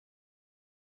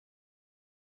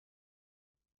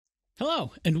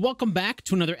Hello, and welcome back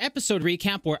to another episode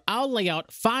recap where I'll lay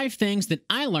out 5 things that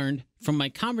I learned from my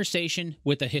conversation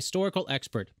with a historical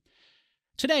expert.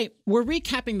 Today, we're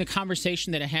recapping the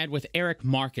conversation that I had with Eric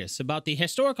Marcus about the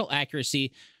historical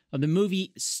accuracy of the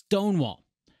movie Stonewall.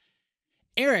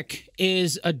 Eric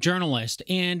is a journalist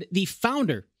and the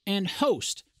founder and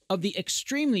host of the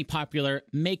extremely popular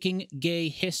Making Gay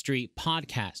History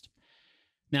podcast.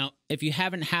 Now, if you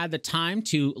haven't had the time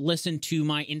to listen to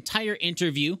my entire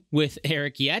interview with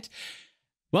Eric yet,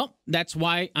 well, that's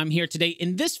why I'm here today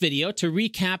in this video to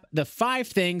recap the 5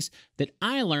 things that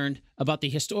I learned about the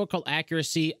historical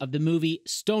accuracy of the movie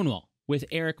Stonewall with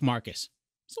Eric Marcus.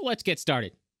 So let's get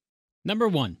started. Number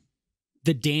 1,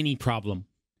 the Danny problem.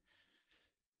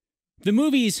 The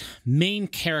movie's main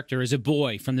character is a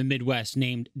boy from the Midwest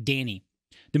named Danny.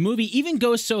 The movie even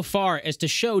goes so far as to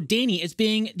show Danny as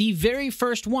being the very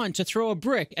first one to throw a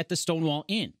brick at the Stonewall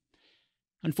Inn.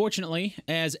 Unfortunately,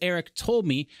 as Eric told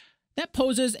me, that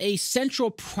poses a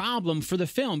central problem for the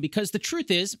film because the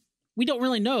truth is, we don't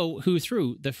really know who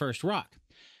threw the first rock.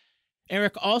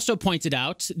 Eric also pointed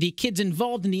out the kids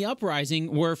involved in the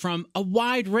uprising were from a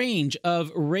wide range of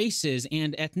races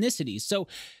and ethnicities, so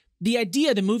the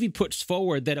idea the movie puts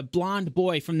forward that a blonde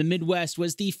boy from the Midwest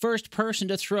was the first person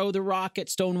to throw the rock at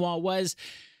Stonewall was,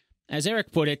 as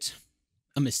Eric put it,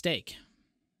 a mistake.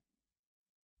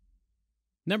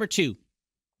 Number 2,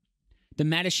 the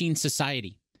Mattachine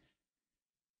Society.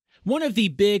 One of the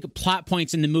big plot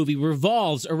points in the movie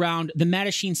revolves around the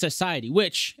Mattachine Society,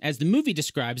 which, as the movie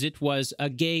describes it, was a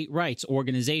gay rights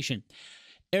organization.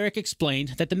 Eric explained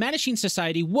that the Mattachine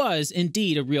Society was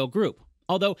indeed a real group,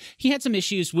 although he had some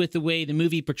issues with the way the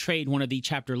movie portrayed one of the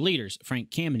chapter leaders, Frank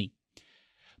Kameny.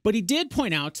 But he did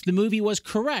point out the movie was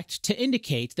correct to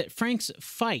indicate that Frank's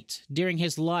fight during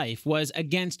his life was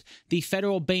against the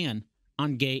federal ban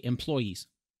on gay employees.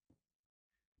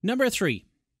 Number 3,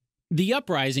 the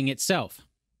uprising itself.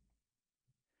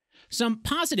 Some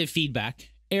positive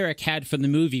feedback Eric had from the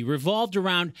movie revolved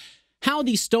around how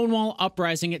the Stonewall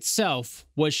uprising itself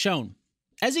was shown.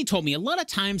 As he told me, a lot of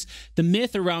times the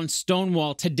myth around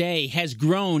Stonewall today has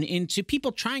grown into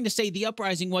people trying to say the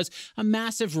uprising was a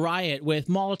massive riot with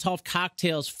Molotov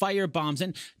cocktails, fire bombs,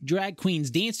 and drag queens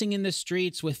dancing in the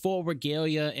streets with full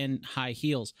regalia and high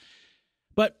heels.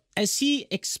 But as he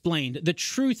explained, the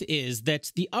truth is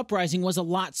that the uprising was a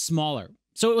lot smaller.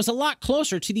 So it was a lot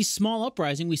closer to the small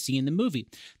uprising we see in the movie.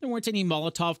 There weren't any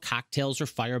Molotov cocktails or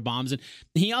fire bombs. And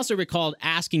he also recalled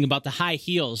asking about the high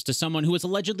heels to someone who was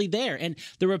allegedly there. And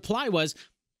the reply was,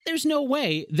 there's no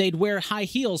way they'd wear high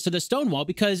heels to the Stonewall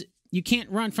because you can't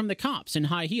run from the cops in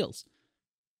high heels.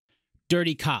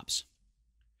 Dirty cops.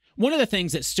 One of the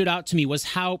things that stood out to me was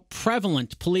how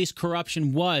prevalent police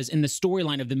corruption was in the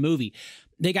storyline of the movie.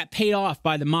 They got paid off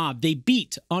by the mob. They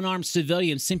beat unarmed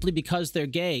civilians simply because they're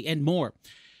gay and more.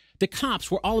 The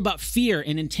cops were all about fear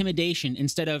and intimidation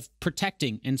instead of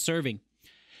protecting and serving.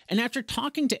 And after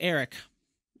talking to Eric,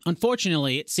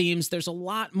 unfortunately, it seems there's a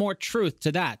lot more truth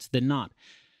to that than not.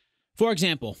 For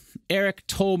example, Eric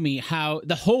told me how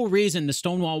the whole reason the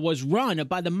Stonewall was run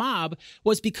by the mob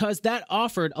was because that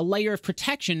offered a layer of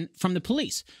protection from the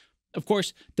police. Of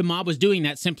course, the mob was doing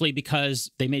that simply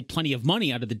because they made plenty of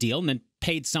money out of the deal and then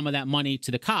paid some of that money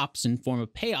to the cops in form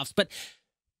of payoffs. But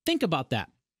think about that.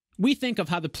 We think of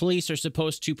how the police are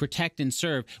supposed to protect and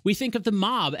serve. We think of the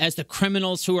mob as the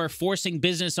criminals who are forcing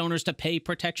business owners to pay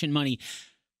protection money.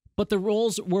 But the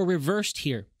roles were reversed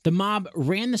here. The mob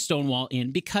ran the Stonewall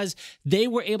Inn because they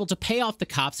were able to pay off the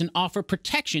cops and offer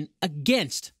protection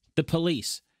against the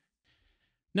police.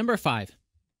 Number 5,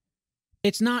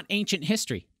 it's not ancient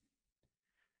history.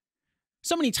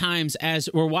 So many times as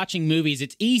we're watching movies,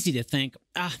 it's easy to think,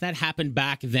 that happened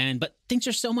back then, but things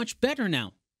are so much better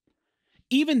now.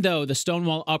 Even though the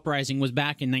Stonewall uprising was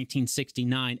back in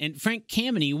 1969 and Frank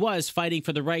Kameny was fighting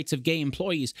for the rights of gay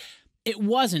employees, it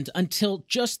wasn't until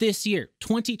just this year,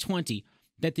 2020,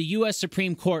 that the U.S.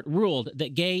 Supreme Court ruled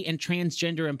that gay and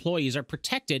transgender employees are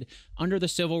protected under the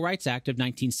Civil Rights Act of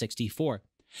 1964.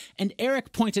 And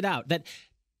Eric pointed out that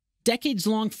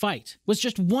decades-long fight was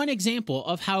just one example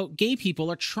of how gay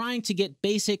people are trying to get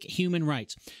basic human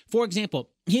rights. For example,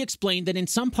 he explained that in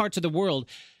some parts of the world,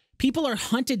 people are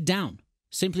hunted down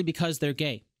simply because they're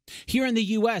gay. Here in the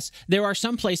U.S., there are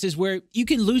some places where you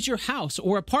can lose your house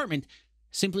or apartment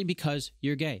simply because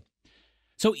you're gay.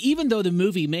 So even though the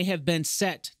movie may have been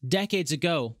set decades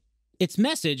ago, its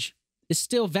message is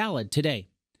still valid today.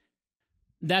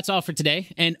 That's all for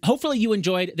today, and hopefully you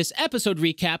enjoyed this episode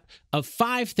recap of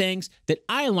 5 things that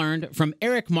I learned from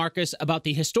Eric Marcus about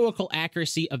the historical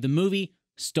accuracy of the movie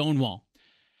Stonewall.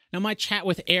 Now, my chat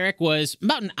with Eric was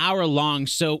about an hour long,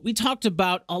 so we talked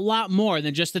about a lot more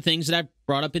than just the things that I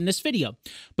brought up in this video.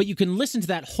 But you can listen to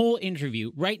that whole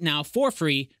interview right now for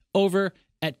free over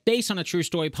at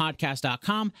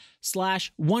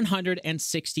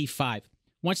basedonatruestorypodcast.com/165.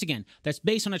 Once again, that's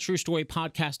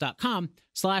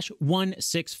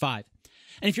basedonatruestorypodcast.com/165.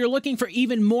 And if you're looking for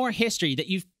even more history that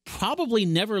you've probably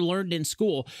never learned in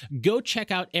school, go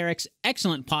check out Eric's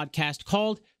excellent podcast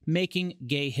called Making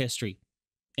Gay History.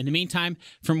 In the meantime,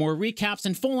 for more recaps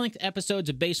and full-length episodes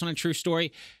of Based on a True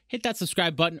Story, hit that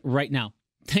subscribe button right now.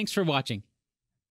 Thanks for watching.